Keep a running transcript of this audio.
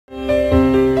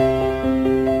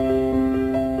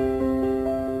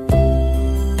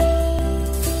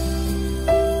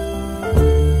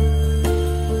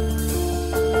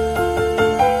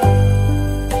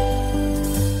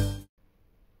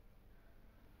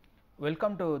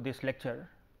Welcome to this lecture.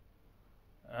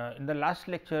 In the last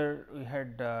lecture, we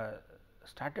had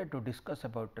started to discuss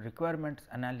about requirements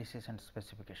analysis and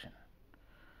specification.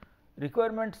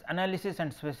 Requirements analysis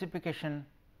and specification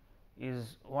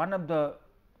is one of the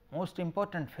most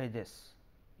important phases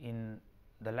in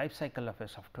the life cycle of a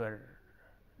software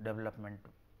development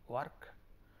work.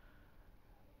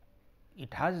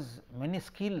 It has many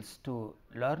skills to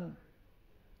learn.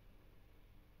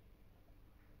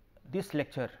 This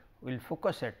lecture will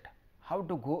focus at how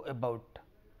to go about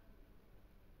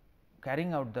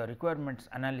carrying out the requirements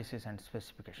analysis and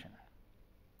specification.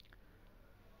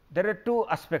 There are two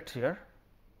aspects here.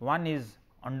 One is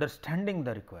understanding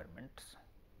the requirements,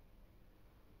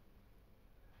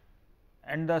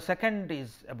 and the second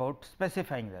is about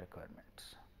specifying the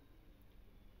requirements.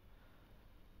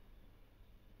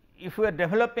 If we are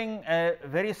developing a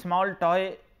very small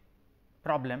toy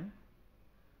problem,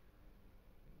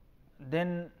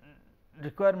 then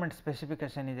requirement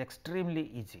specification is extremely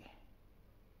easy,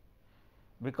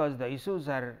 because the issues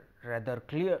are rather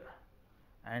clear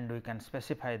and we can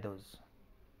specify those.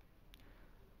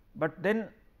 But then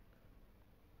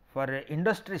for a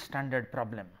industry standard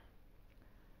problem,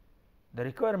 the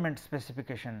requirement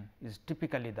specification is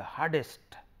typically the hardest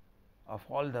of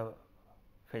all the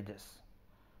phases,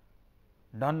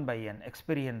 done by an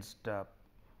experienced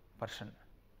person.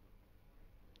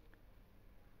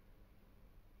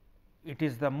 It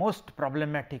is the most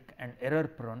problematic and error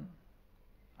prone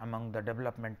among the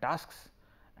development tasks,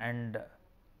 and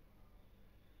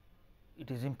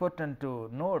it is important to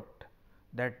note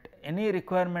that any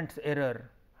requirements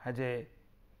error has a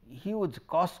huge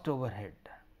cost overhead.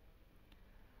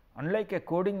 Unlike a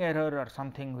coding error or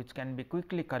something which can be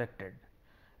quickly corrected,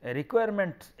 a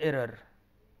requirements error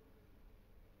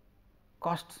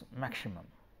costs maximum.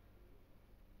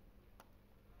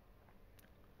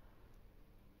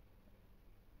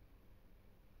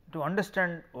 To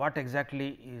understand what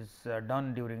exactly is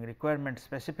done during requirement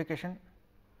specification,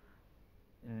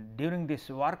 during this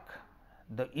work,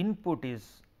 the input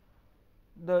is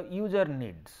the user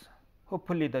needs.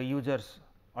 Hopefully, the users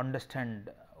understand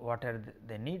what are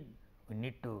they need. We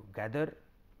need to gather,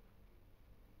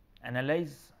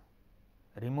 analyze,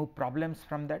 remove problems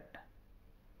from that,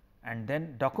 and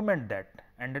then document that,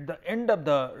 and at the end of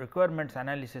the requirements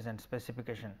analysis and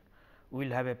specification, we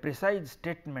will have a precise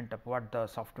statement of what the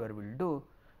software will do,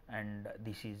 and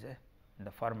this is in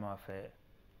the form of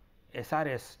a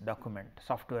SRS document,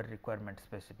 software requirement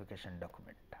specification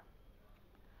document.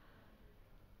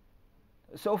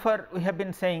 So far, we have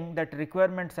been saying that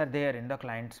requirements are there in the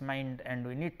client's mind and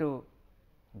we need to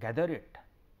gather it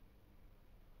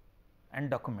and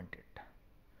document it.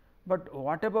 But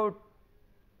what about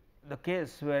the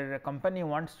case where a company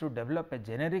wants to develop a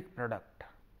generic product,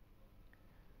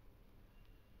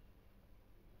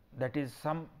 that is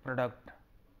some product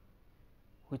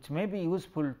which may be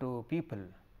useful to people?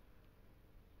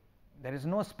 There is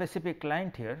no specific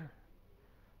client here.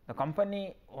 The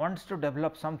company wants to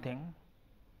develop something,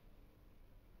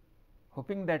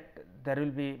 hoping that there will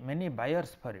be many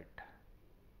buyers for it.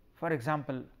 For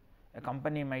example, a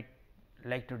company might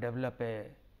like to develop a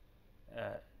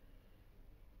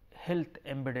health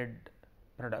embedded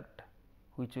product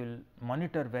which will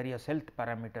monitor various health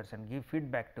parameters and give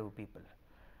feedback to people.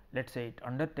 Let us say it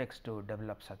undertakes to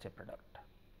develop such a product.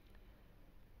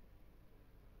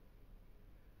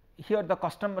 Here the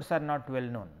customers are not well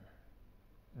known,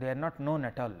 they are not known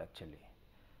at all actually.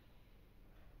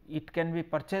 It can be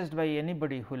purchased by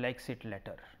anybody who likes it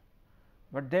later,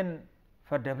 but then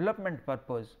for development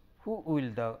purpose, who will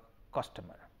the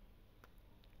customer?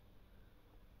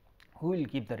 Who will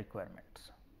give the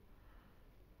requirements?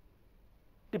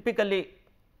 Typically,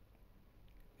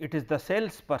 it is the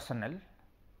sales personnel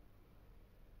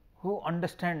who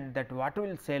understand that what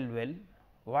will sell well,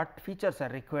 what features are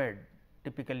required,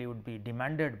 typically would be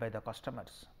demanded by the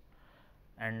customers,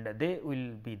 and they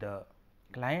will be the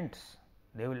clients.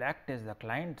 They will act as the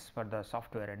clients for the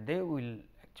software and they will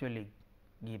actually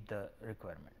give the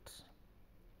requirements.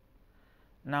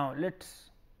 Now, let us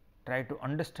try to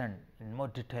understand in more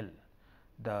detail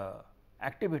the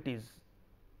activities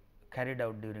carried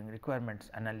out during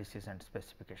requirements analysis and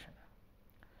specification.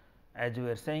 As we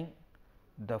were saying,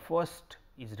 the first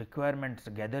is requirements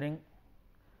gathering,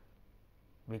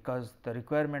 because the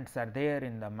requirements are there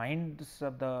in the minds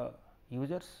of the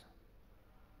users.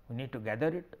 We need to gather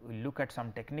it, we will look at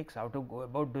some techniques how to go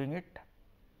about doing it,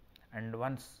 and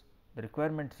once the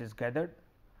requirements is gathered,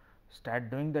 start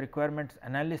doing the requirements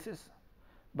analysis.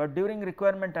 But during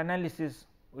requirement analysis,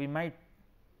 we might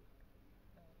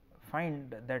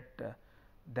find that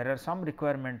there are some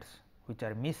requirements which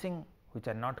are missing which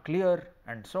are not clear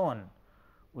and so on,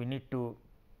 we need to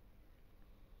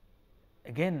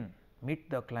again meet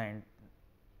the client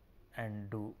and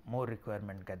do more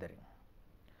requirement gathering.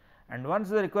 And once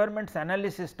the requirements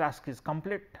analysis task is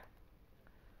complete,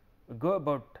 we go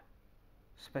about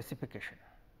specification,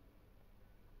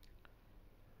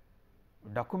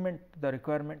 document the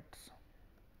requirements,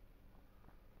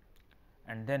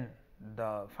 and then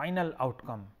the final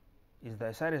outcome is the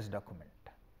SRS document.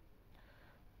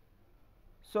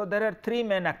 So, there are three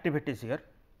main activities here: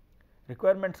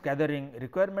 requirements gathering,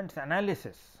 requirements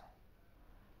analysis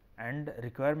and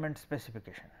requirement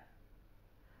specification,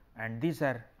 and these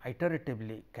are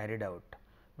iteratively carried out,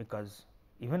 because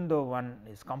even though one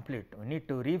is complete, we need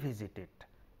to revisit it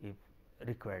if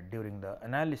required during the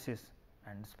analysis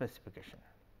and specification.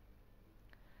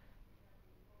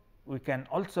 We can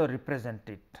also represent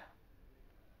it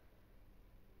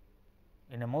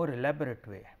in a more elaborate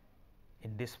way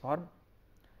in this form.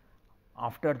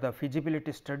 After the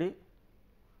feasibility study,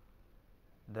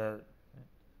 the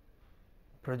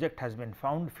project has been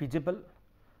found feasible,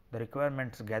 the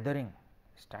requirements gathering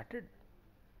started,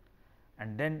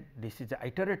 and then this is a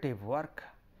iterative work,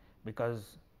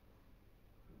 because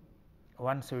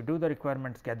once we do the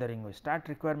requirements gathering, we start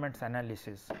requirements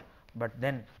analysis, but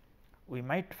then we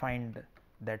might find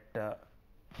that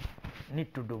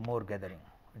need to do more gathering,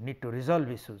 need to resolve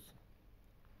issues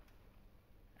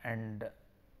and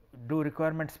do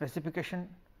requirement specification,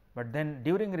 but then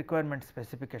during requirement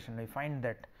specification we find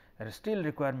that there is still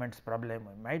requirements problem,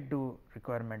 we might do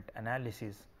requirement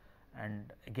analysis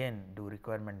and again do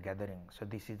requirement gathering. So,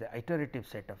 this is the iterative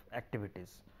set of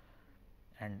activities,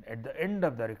 and at the end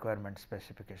of the requirement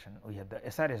specification we have the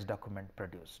SRS document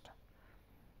produced.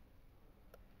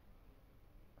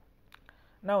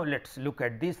 Now, let us look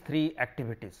at these three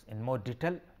activities in more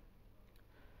detail.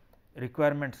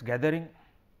 Requirements gathering,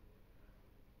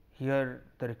 here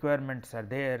the requirements are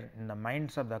there in the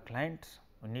minds of the clients,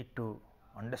 we need to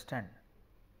understand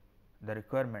the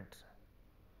requirements,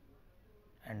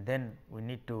 and then we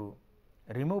need to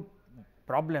remove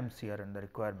problems here in the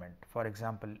requirement. For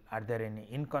example, are there any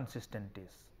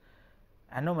inconsistencies,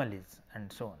 anomalies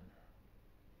and so on,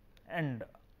 and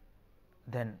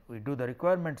then we do the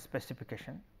requirement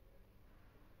specification,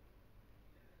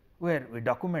 where we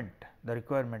document the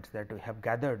requirements that we have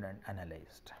gathered and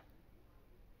analyzed.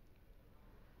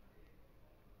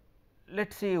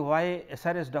 Let us see why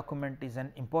SRS document is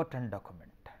an important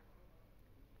document.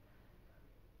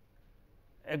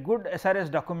 A good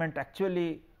SRS document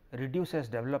actually reduces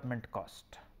development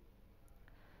cost,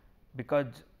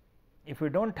 because if we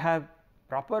do not have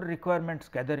proper requirements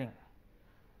gathering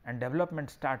and development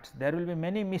starts, there will be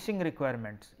many missing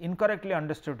requirements, incorrectly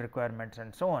understood requirements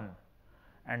and so on,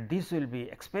 and this will be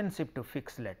expensive to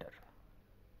fix later.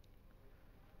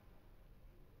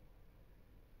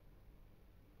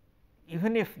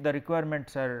 Even if the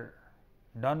requirements are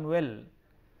done well,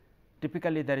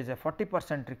 typically there is a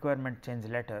 40% requirement change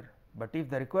later, but if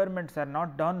the requirements are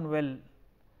not done well,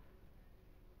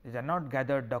 these are not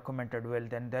gathered, documented well,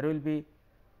 then there will be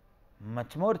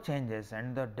much more changes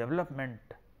and the development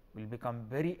will become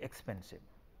very expensive.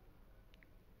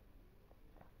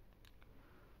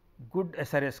 Good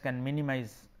SRS can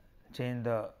minimize change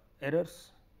the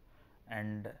errors,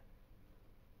 and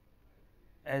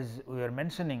as we are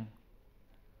mentioning,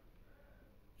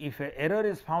 if a error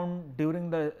is found during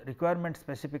the requirement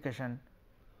specification,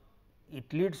 it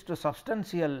leads to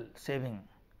substantial saving,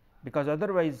 because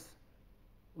otherwise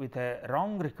with a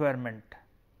wrong requirement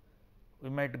we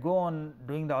might go on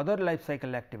doing the other life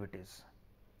cycle activities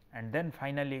and then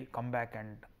finally come back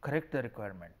and correct the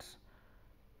requirements,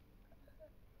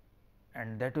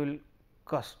 and that will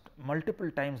cost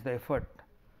multiple times the effort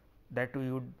that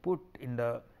we would put in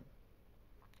the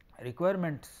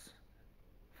requirements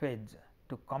phase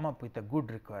to come up with a good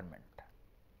requirement.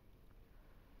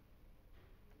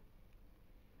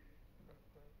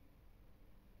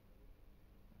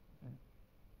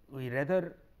 We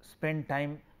rather spend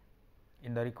time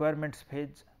in the requirements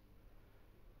phase,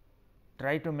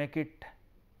 try to make it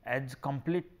as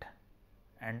complete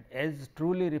and as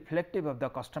truly reflective of the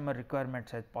customer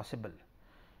requirements as possible,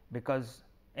 because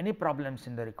any problems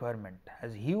in the requirement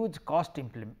has huge cost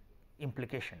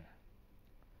implication,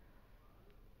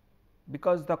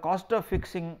 because the cost of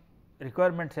fixing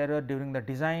requirements error during the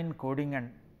design, coding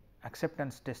and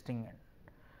acceptance testing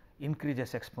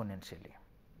increases exponentially.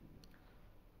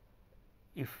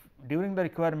 If during the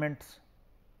requirements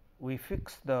we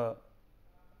fix the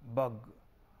bug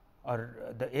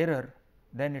or the error,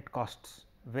 then it costs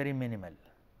very minimal.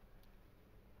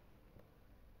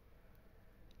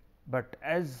 But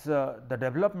as the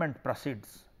development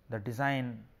proceeds, the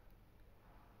design,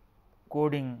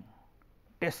 coding,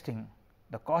 testing,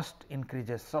 the cost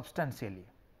increases substantially,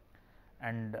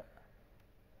 and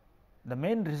the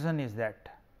main reason is that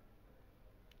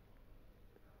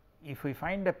if we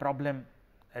find a problem,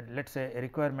 let us say a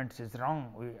requirement is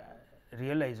wrong, we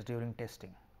realize during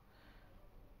testing,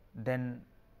 then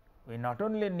we not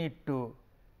only need to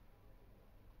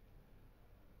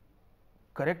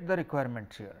correct the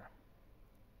requirements here,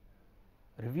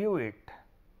 review it,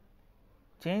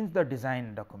 change the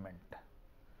design document,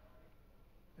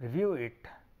 review it,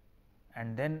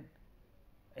 and then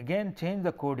again change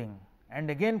the coding and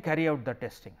again carry out the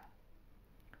testing.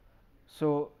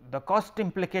 So, the cost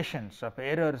implications of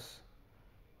errors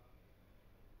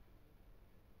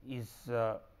is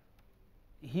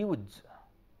huge,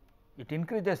 it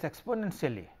increases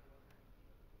exponentially.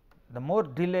 The more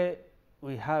delay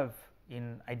we have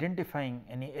in identifying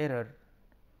any error,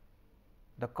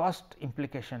 the cost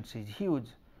implications is huge.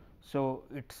 So,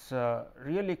 it is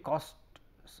really cost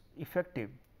effective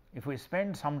if we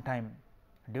spend some time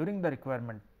during the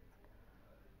requirement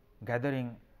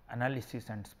gathering, analysis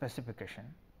and specification,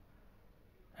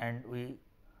 and we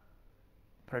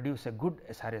produce a good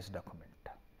SRS document.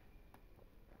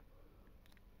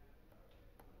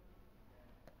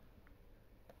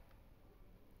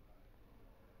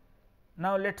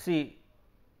 Now, let us see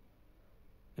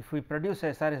if we produce a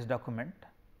SRS document,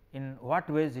 in what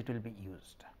ways it will be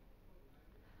used.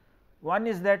 One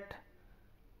is that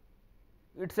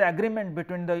it is an agreement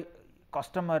between the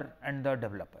customer and the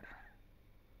developer.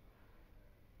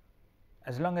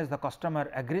 As long as the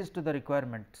customer agrees to the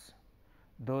requirements,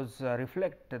 those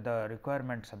reflect the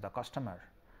requirements of the customer,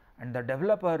 and the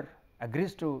developer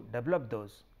agrees to develop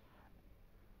those,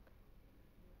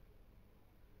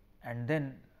 and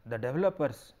then the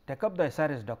developers take up the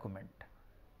SRS document,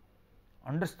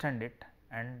 understand it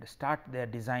and start their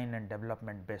design and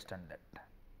development based on that.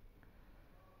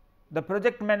 The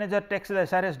project manager takes the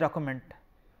SRS document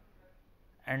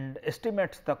and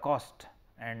estimates the cost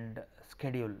and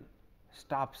schedule,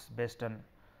 stops based on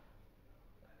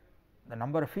the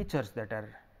number of features that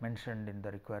are mentioned in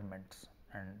the requirements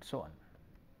and so on.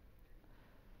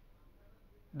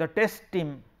 The test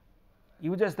team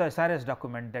uses the SRS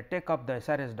document, they take up the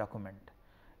SRS document,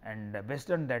 and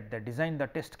based on that they design the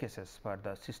test cases for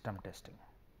the system testing.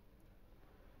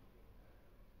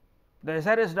 The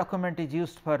SRS document is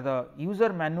used for the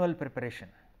user manual preparation,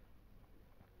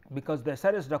 because the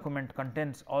SRS document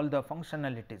contains all the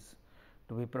functionalities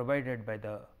to be provided by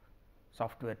the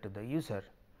software to the user.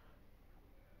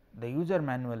 The user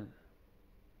manual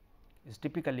is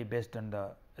typically based on the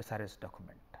SRS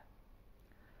document,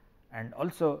 and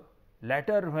also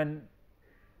later when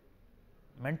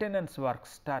maintenance work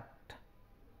start,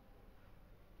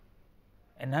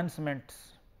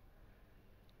 enhancements,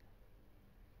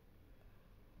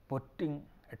 porting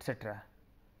etc.,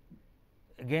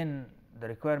 again the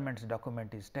requirements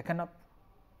document is taken up,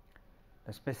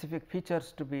 the specific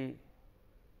features to be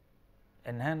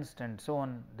enhanced and so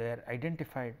on, they are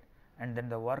identified, and then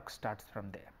the work starts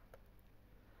from there.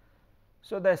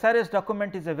 So, the SRS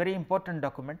document is a very important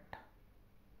document.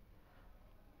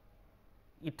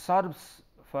 It serves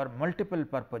for multiple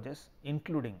purposes,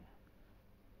 including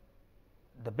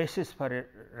the basis for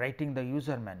writing the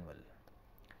user manual.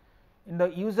 In the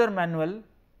user manual,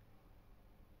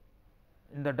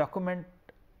 in the document,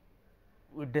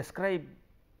 we describe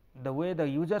the way the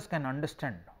users can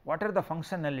understand what are the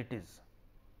functionalities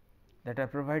that are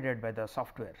provided by the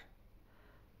software.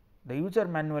 The user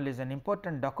manual is an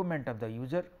important document of the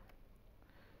user.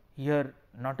 Here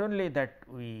not only that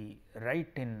we write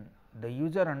in the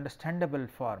user understandable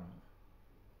form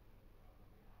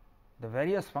the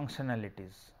various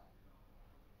functionalities,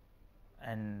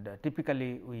 and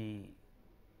typically we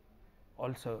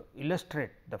also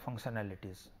illustrate the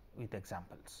functionalities with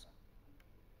examples.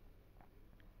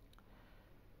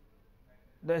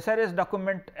 The SRS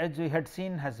document, as we had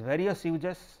seen, has various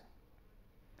uses,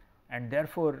 and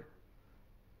therefore,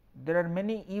 there are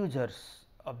many users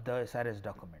of the SRS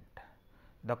document.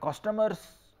 The customers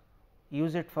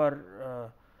use it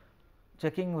for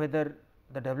checking whether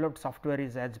the developed software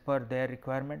is as per their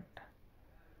requirement.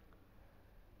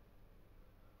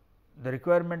 The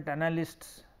requirement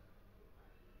analysts,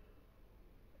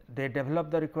 they develop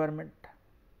the requirement,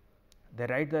 they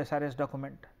write the SRS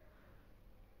document.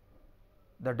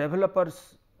 The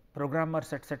developers,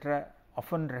 programmers etc.,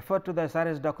 often refer to the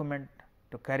SRS document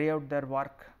to carry out their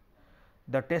work.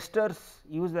 The testers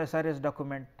use the SRS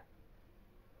document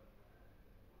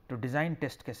to design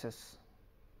test cases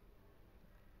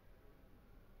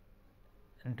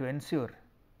and to ensure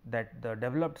that the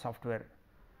developed software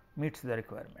meets the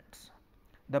requirements.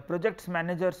 The projects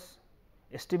managers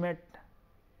estimate,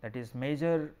 that is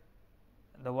measure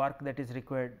the work that is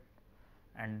required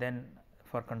and then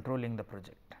for controlling the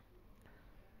project.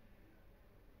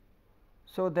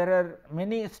 So, there are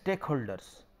many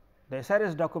stakeholders. The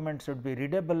SRS document should be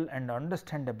readable and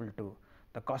understandable to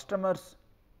the customers,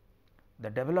 the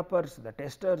developers, the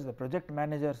testers, the project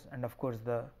managers, and of course,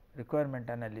 the requirement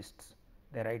analysts.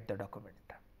 They write the document.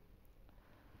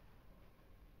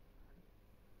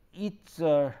 Each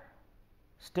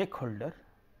stakeholder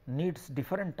needs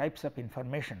different types of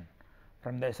information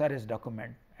from the SRS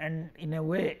document, and in a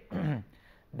way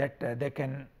that they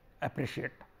can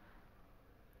appreciate.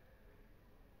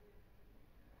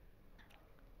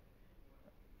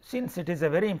 Since it is a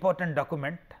very important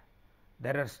document,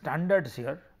 there are standards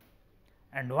here,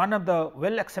 and one of the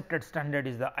well accepted standard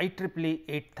is the IEEE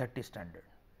 830 standard.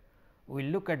 We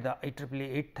will look at the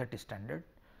IEEE 830 standard,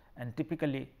 and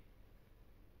typically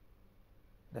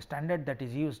the standard that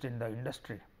is used in the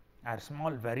industry are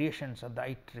small variations of the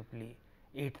IEEE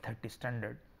 830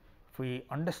 standard. If we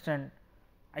understand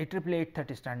IEEE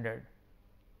 830 standard,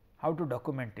 how to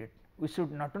document it, we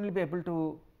should not only be able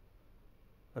to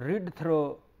read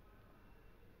through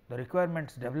the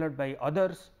requirements developed by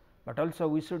others, but also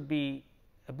we should be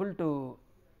able to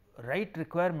write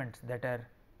requirements that are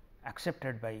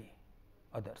accepted by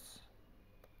others.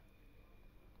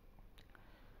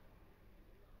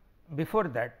 Before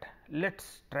that, let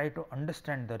us try to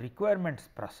understand the requirements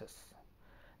process,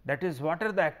 that is what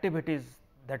are the activities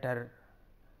that are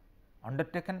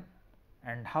undertaken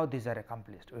and how these are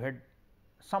accomplished. We had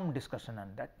some discussion on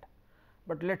that,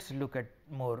 but let us look at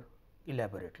more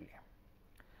elaborately.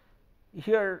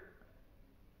 Here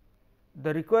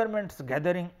the requirements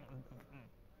gathering,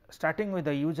 starting with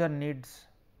the user needs,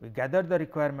 we gather the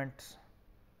requirements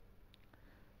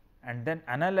and then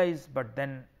analyze, but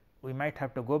then we might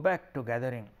have to go back to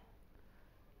gathering,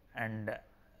 and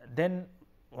then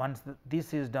once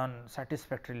this is done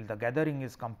satisfactorily, the gathering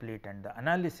is complete and the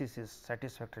analysis is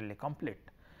satisfactorily complete,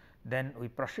 then we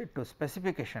proceed to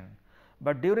specification.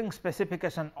 But during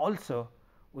specification also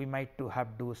we might to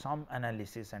have do some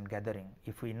analysis and gathering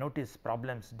if we notice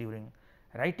problems during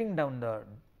writing down the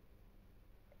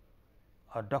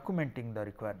or documenting the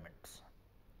requirements.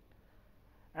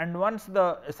 And once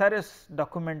the SRS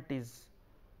document is,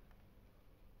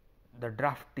 the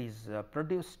draft is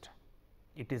produced,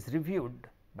 it is reviewed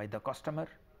by the customer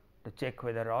to check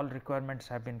whether all requirements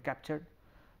have been captured,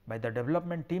 by the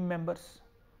development team members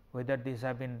whether these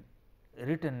have been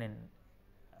written in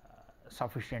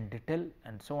sufficient detail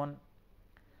and so on,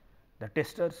 the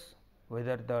testers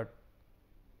whether the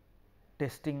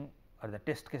testing or the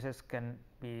test cases can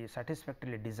be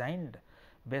satisfactorily designed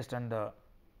based on the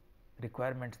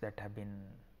requirements that have been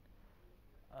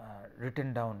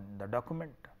written down in the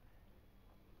document.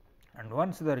 And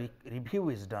once the review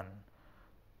is done,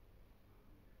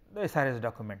 the SRS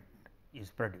document is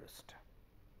produced.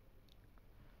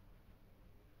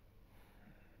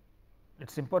 It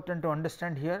is important to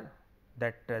understand here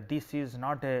that this is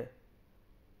not a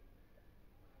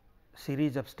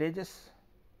series of stages,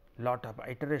 lot of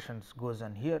iterations goes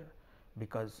on here,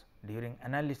 because during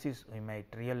analysis we might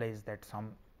realize that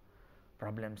some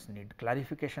problems need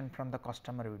clarification from the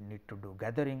customer, we need to do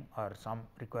gathering, or some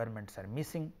requirements are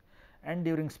missing, and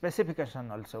during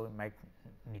specification also we might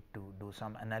need to do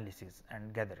some analysis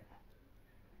and gathering.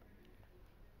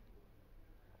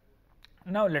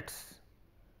 Now, let us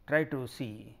try to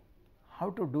see how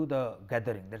to do the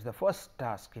gathering, that is the first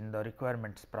task in the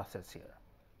requirements process here.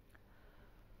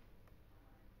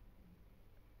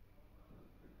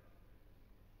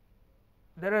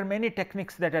 There are many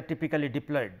techniques that are typically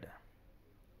deployed.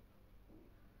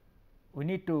 We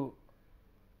need to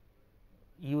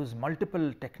use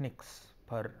multiple techniques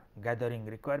for gathering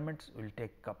requirements. We will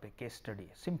take up a case study,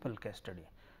 simple case study,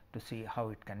 to see how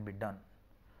it can be done.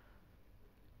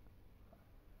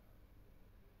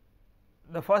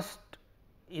 The first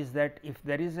is that if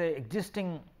there is a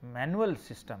existing manual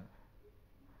system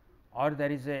or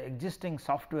there is a existing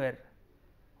software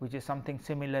which is something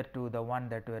similar to the one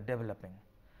that we are developing,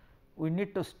 we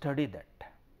need to study that.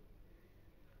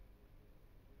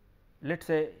 Let us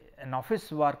say an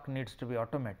office work needs to be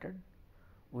automated,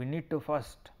 we need to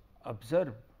first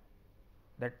observe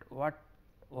that what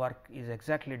work is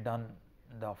exactly done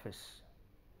in the office.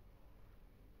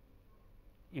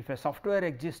 If a software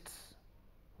exists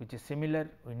which is similar,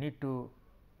 we need to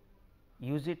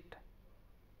use it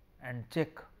and check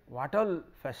what all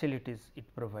facilities it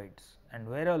provides and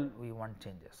where all we want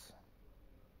changes.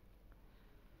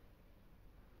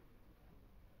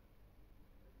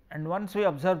 And once we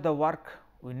observe the work,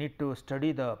 we need to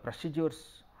study the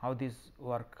procedures, how this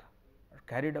work are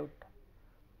carried out.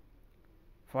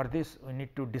 For this, we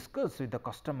need to discuss with the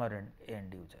customer and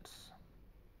end users.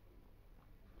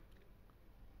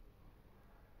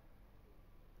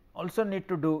 Also need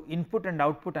to do input and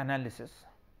output analysis,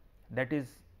 that is,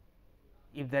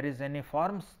 if there is any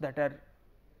forms that are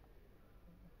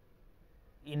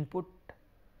input,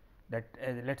 that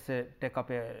let us say take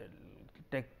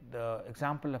the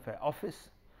example of a office.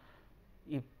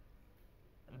 If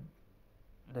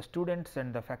the students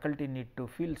and the faculty need to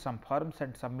fill some forms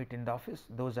and submit in the office,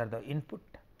 those are the input.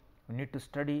 We need to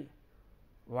study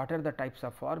what are the types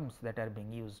of forms that are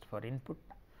being used for input,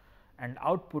 and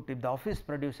output. If the office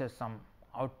produces some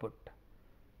output,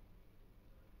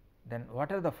 then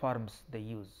what are the forms they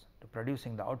use to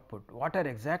producing the output, what are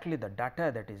exactly the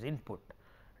data that is input,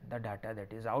 the data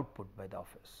that is output by the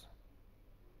office.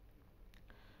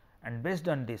 And based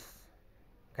on this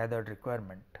gathered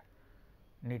requirement,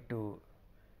 need to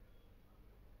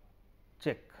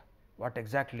check what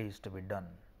exactly is to be done.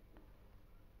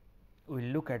 We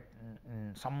will look at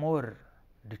in some more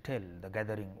detail the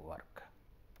gathering work.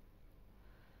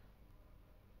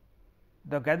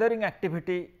 The gathering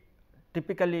activity,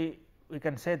 typically we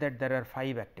can say that there are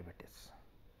 5 activities.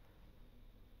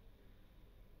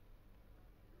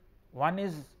 One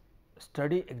is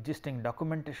study existing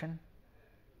documentation.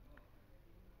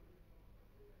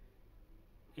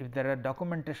 If there are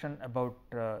documentation about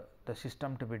the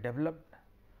system to be developed,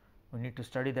 we need to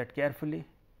study that carefully.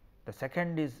 The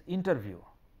second is interview.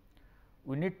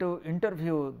 We need to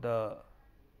interview the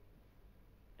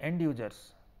end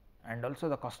users and also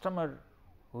the customer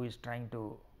who is trying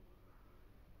to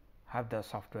have the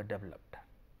software developed.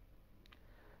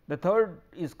 The third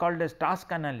is called as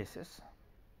task analysis.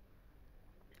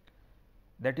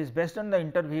 That is, based on the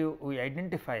interview, we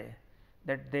identify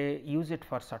that they use it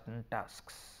for certain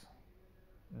tasks.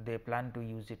 They plan to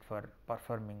use it for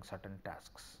performing certain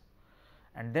tasks,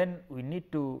 and then we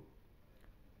need to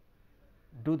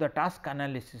do the task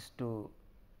analysis to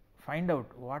find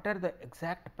out what are the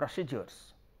exact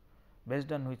procedures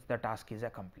based on which the task is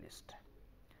accomplished.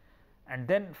 And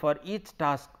then for each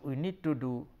task we need to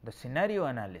do the scenario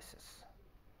analysis,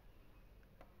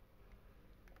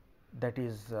 that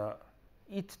is,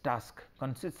 each task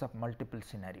consists of multiple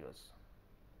scenarios.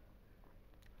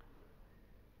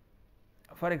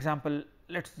 For example,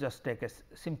 let us just take a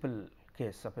simple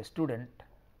case of a student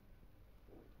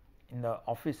in the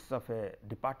office of a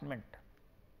department.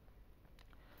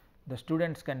 The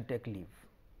students can take leave.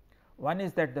 One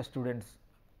is that the students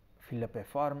fill up a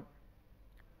form,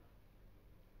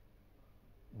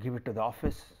 give it to the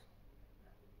office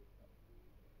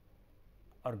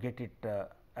or get it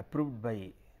approved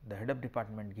by the head of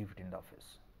department, give it in the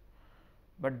office.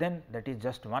 But then that is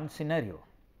just one scenario.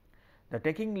 The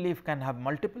taking leave can have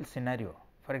multiple scenario.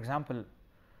 For example,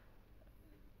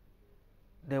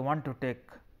 they want to take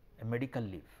a medical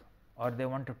leave or they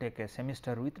want to take a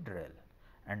semester withdrawal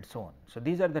and so on. So,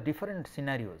 these are the different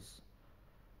scenarios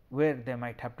where they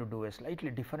might have to do a slightly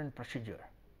different procedure,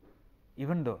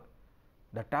 even though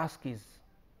the task is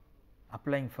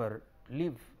applying for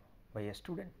leave by a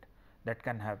student, that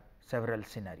can have several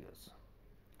scenarios.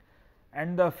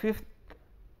 And the fifth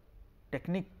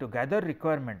technique to gather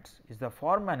requirements is the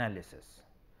form analysis.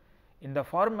 In the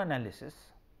form analysis,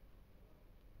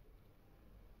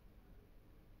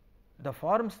 the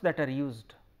forms that are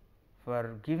used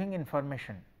for giving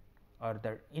information or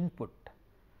the input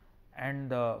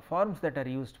and the forms that are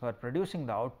used for producing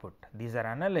the output, these are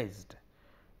analyzed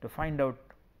to find out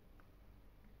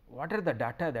what are the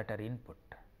data that are input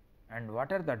and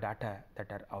what are the data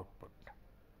that are output.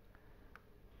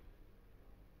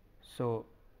 So,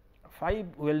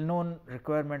 5 well known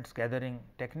requirements gathering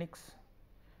techniques: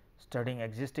 studying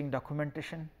existing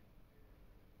documentation,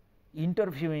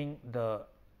 interviewing the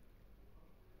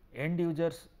end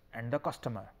users and the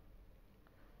customer,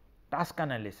 task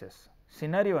analysis,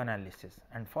 scenario analysis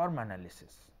and form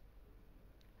analysis.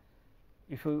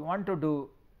 If we want to do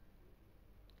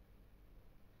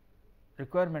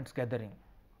requirements gathering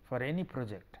for any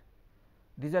project,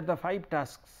 these are the 5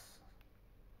 tasks,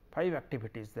 5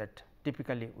 activities that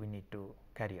typically we need to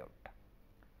carry out.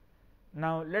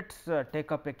 Now, let us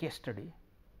take up a case study,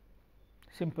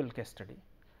 simple case study,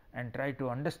 and try to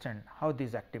understand how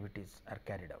these activities are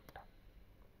carried out.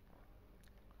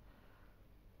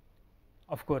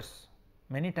 Of course,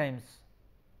 many times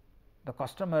the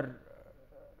customer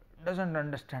does not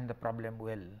understand the problem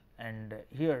well, and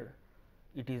here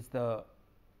it is the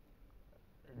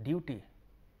duty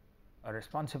or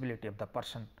responsibility of the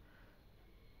person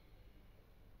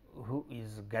who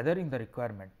is gathering the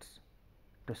requirements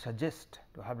to suggest,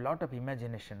 to have lot of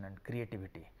imagination and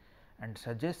creativity, and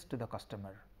suggest to the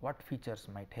customer what features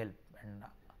might help and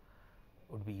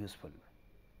would be useful.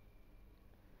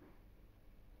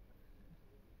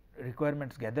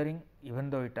 Requirements gathering, even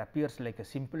though it appears like a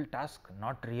simple task,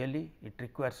 not really, it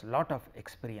requires lot of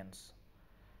experience,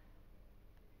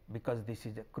 because this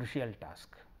is a crucial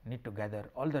task. Need to gather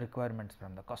all the requirements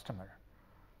from the customer,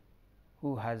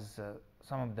 who has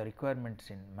some of the requirements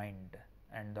in mind,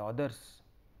 and the others,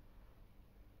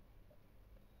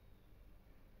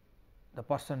 the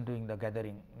person doing the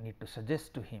gathering need to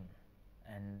suggest to him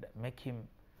and make him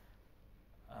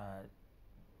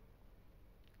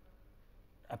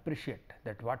appreciate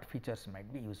that what features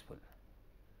might be useful.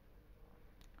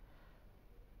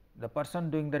 The person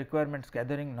doing the requirements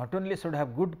gathering not only should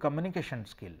have good communication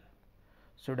skill,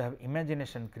 should have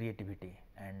imagination, creativity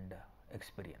and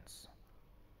experience.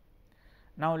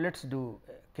 Now, let us do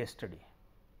a case study.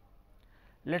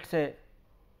 Let us say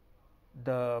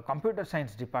the computer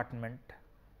science department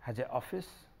has a office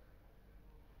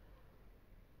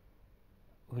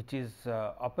which is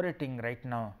operating right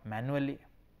now manually.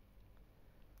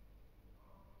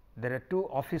 There are 2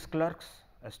 office clerks,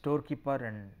 a storekeeper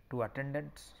and 2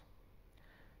 attendants.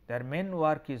 Their main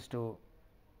work is to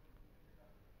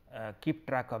keep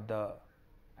track of the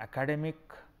academic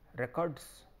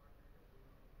records,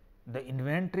 the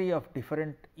inventory of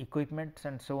different equipments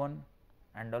and so on,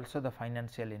 and also the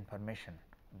financial information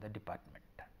of the department.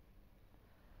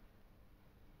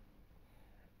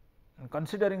 And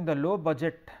considering the low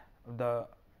budget of the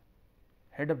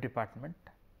head of department,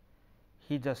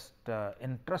 he just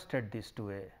entrusted this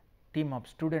to a team of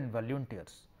student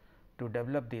volunteers to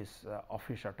develop this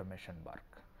office automation work.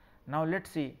 Now, let us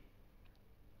see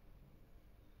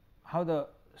how the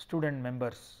student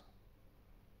members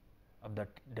of the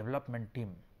development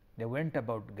team, they went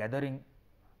about gathering,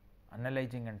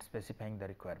 analyzing and specifying the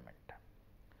requirement.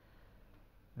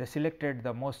 They selected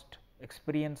the most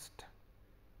experienced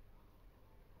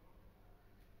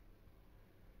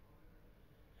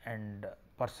and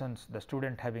persons, the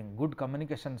student having good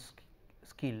communication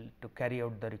skill to carry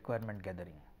out the requirement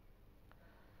gathering.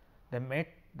 They met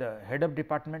the head of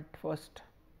department first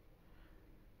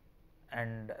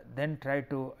and then try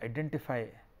to identify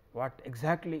what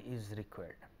exactly is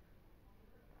required.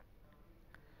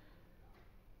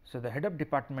 So, the head of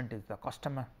department is the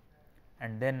customer,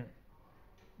 and then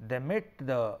they met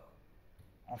the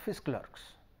office clerks,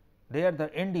 they are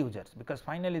the end users, because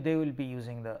finally, they will be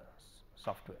using the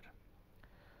software.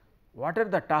 What are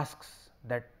the tasks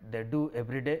that they do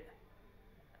every day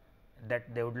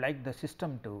that they would like the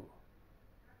system to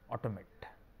automate?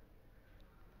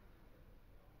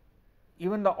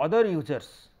 Even the other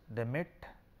users they met,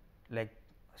 like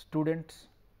students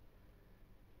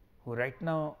who right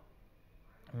now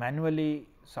manually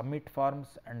submit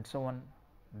forms and so on,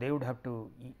 they would have to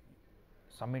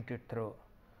submit it through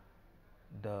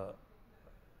the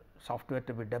software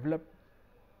to be developed.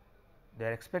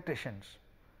 Their expectations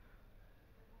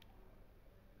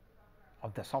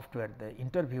of the software, they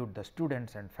interviewed the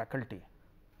students and faculty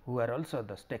who are also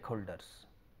the stakeholders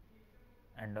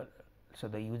and also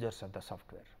the users of the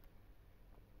software.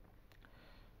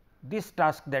 This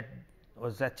task that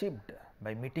was achieved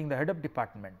by meeting the head of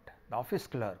department, the office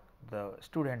clerk, the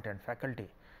student and faculty,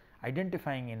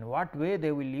 identifying in what way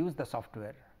they will use the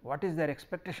software, what is their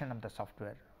expectation of the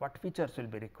software, what features will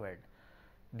be required.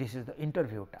 This is the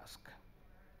interview task.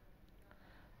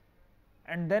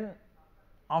 And then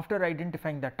after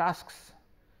identifying the tasks,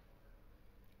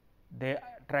 they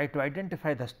try to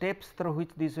identify the steps through which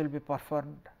these will be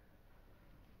performed,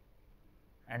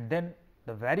 and then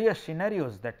the various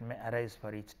scenarios that may arise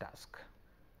for each task.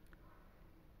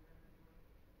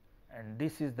 And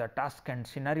this is the task and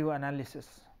scenario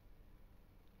analysis,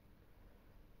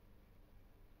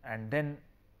 and then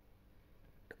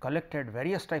collected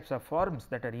various types of forms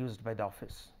that are used by the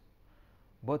office,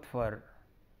 both for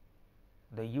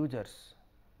the users,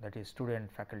 that is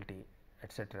student, faculty,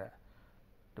 etc.,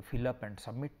 to fill up and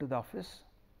submit to the office,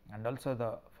 and also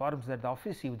the forms that the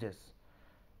office uses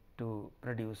to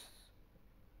produce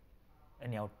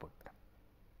any output.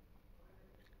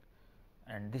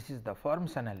 And this is the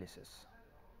forms analysis.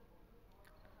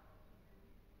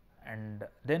 And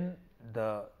then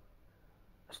the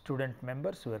student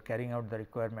members who are carrying out the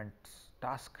requirements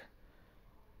task,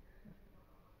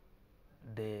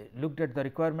 they looked at the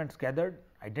requirements gathered,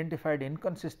 identified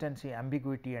inconsistency,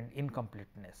 ambiguity and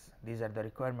incompleteness. These are the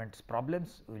requirements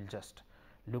problems. We will just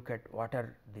look at what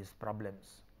are these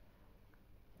problems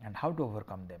and how to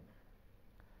overcome them.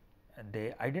 And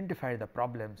they identified the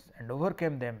problems and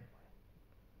overcame them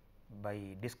by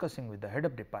discussing with the head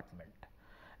of department.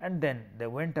 and then they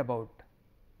went about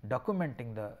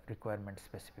documenting the requirement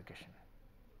specification.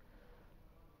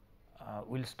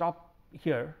 We will stop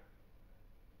here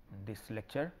in this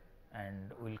lecture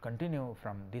and we will continue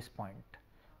from this point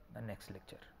the next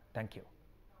lecture. Thank you.